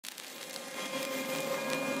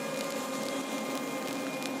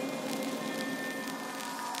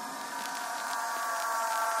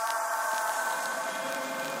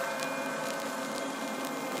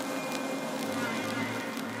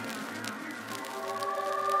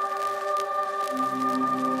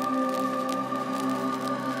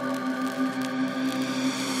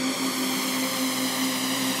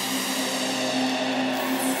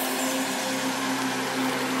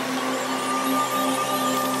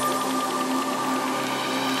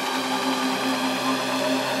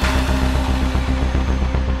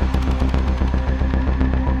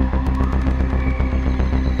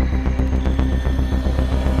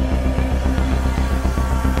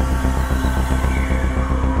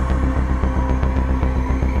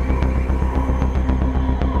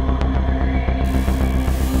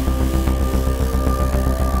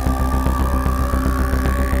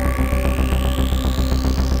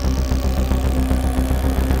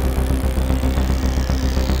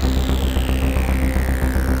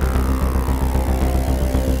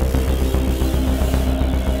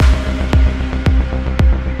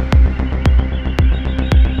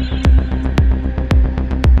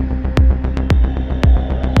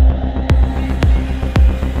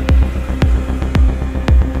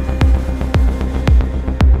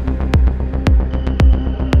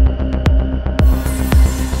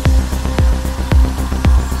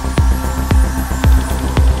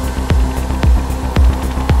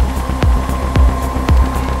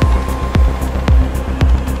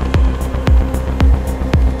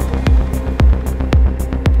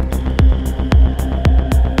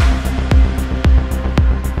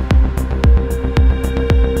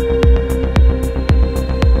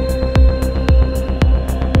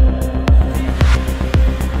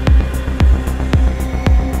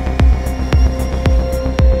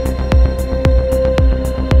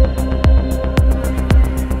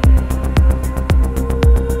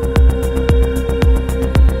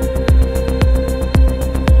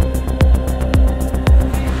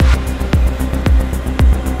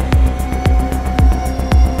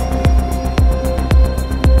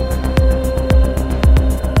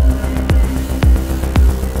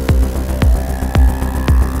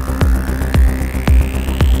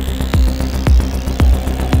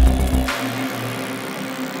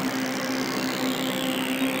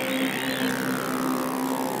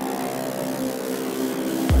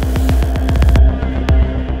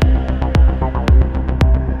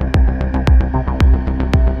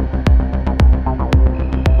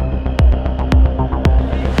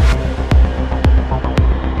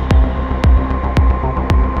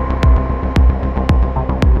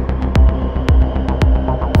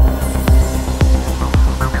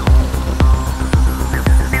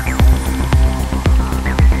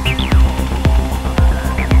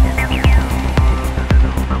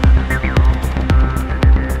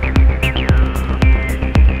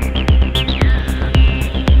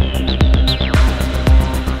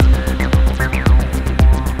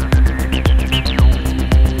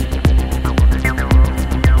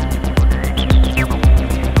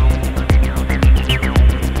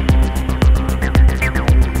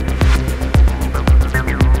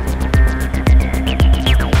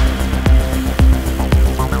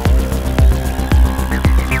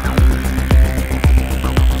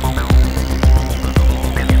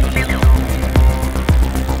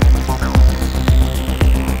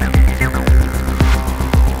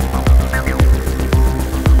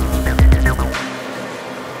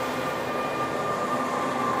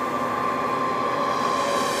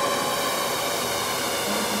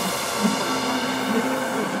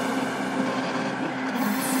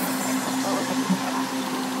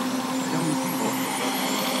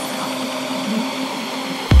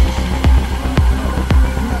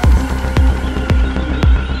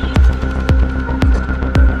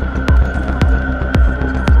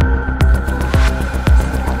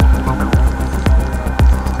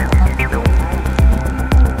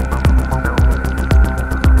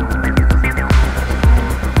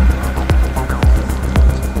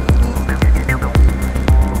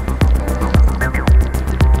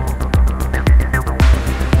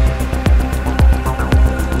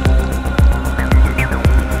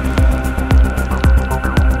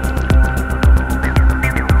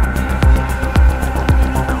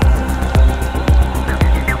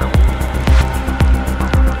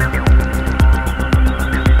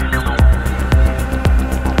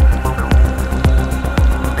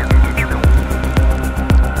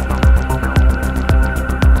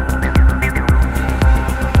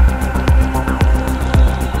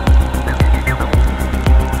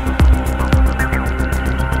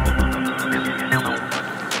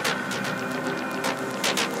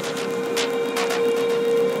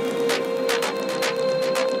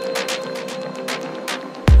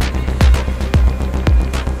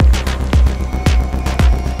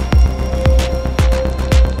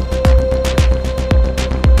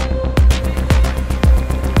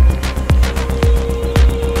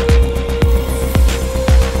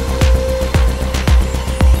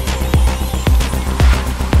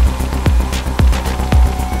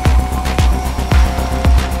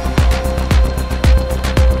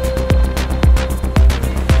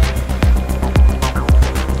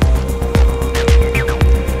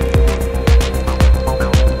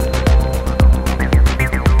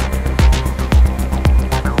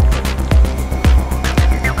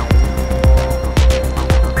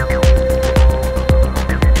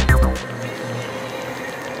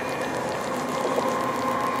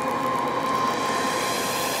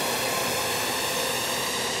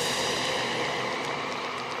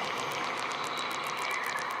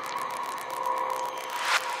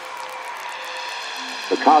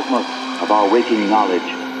The cosmos of our waking knowledge,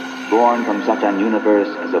 born from such an universe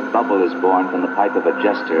as a bubble is born from the pipe of a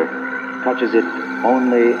jester, touches it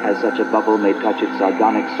only as such a bubble may touch its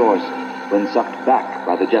sardonic source when sucked back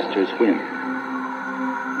by the jester's whim.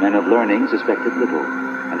 Men of learning suspect it little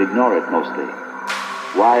and ignore it mostly.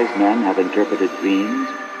 Wise men have interpreted dreams,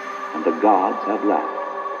 and the gods have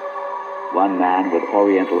laughed. One man with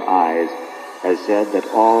oriental eyes has said that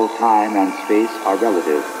all time and space are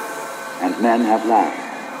relative, and men have laughed.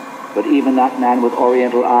 But even that man with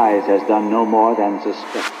oriental eyes has done no more than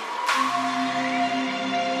suspect.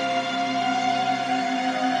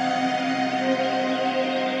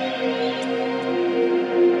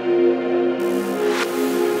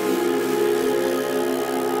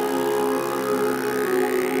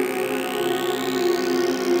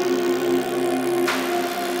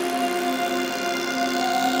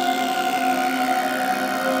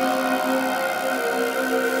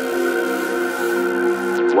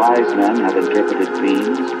 Wise men have interpreted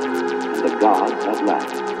dreams, and the gods have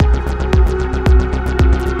laughed.